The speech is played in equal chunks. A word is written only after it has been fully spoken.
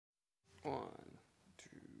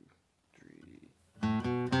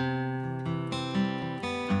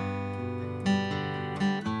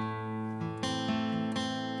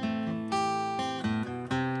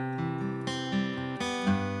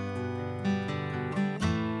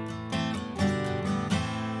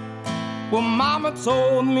Well, Mama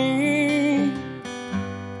told me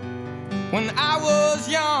when I was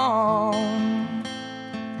young,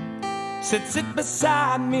 said sit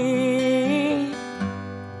beside me,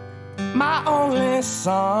 my only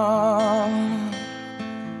son,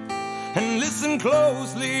 and listen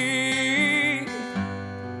closely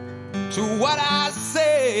to what I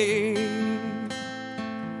say.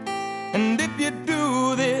 And if you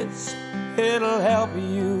do this, it'll help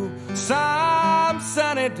you some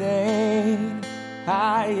sunny day.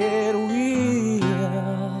 It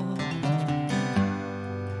will.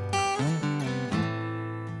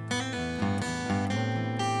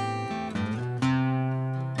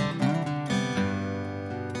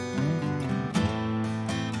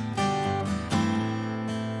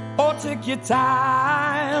 Oh, take your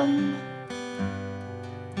time,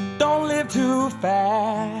 don't live too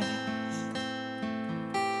fast.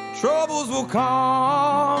 Troubles will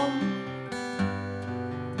come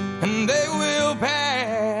and they will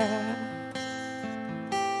pass.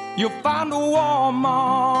 You'll find a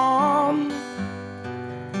woman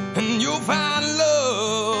and you'll find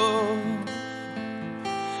love.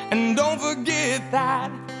 And don't forget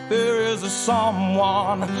that there is a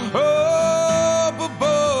someone up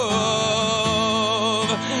above.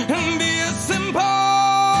 And be a simple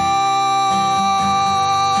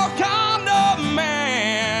kind of man.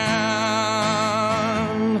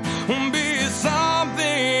 Be something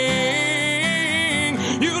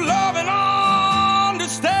you love and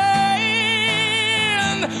understand.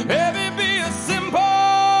 Baby, be a simple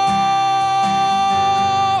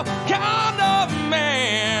kind of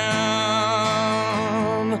man.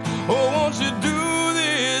 Oh, won't you do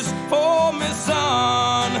this for me,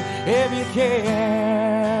 son, if you can,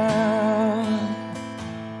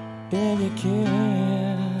 if you can.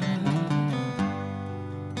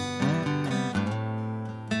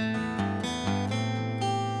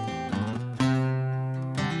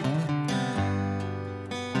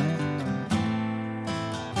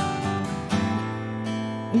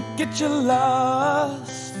 Get your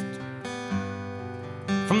lust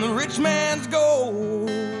from the rich man's gold.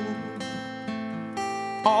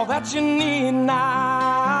 All that you need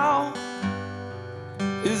now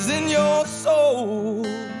is in your soul.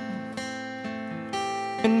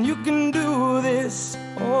 And you can do this,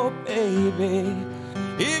 oh baby,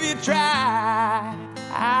 if you try.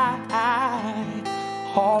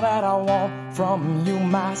 All that I want from you,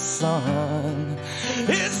 my son,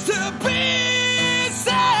 is to be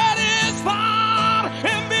satisfied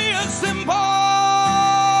and be a simple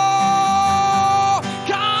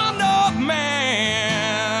kind of man.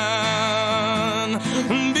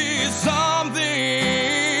 Be something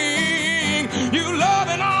you love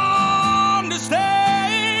and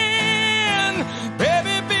understand.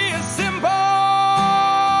 Baby, be a simple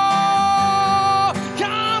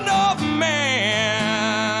kind of man.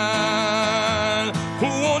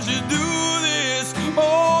 Won't you do this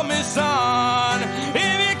for me, son,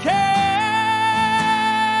 if you can,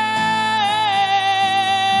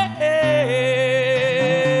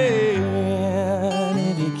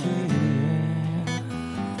 if you can.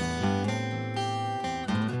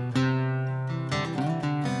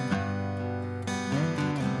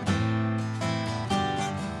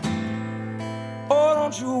 Oh,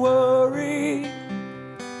 don't you worry,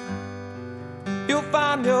 you'll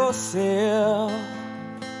find yourself.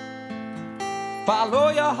 Follow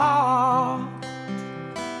your heart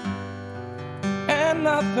and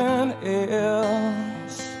nothing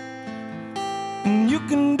else. And you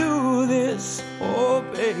can do this, oh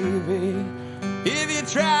baby, if you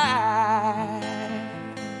try.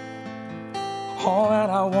 All that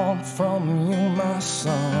I want from you, my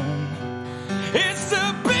son,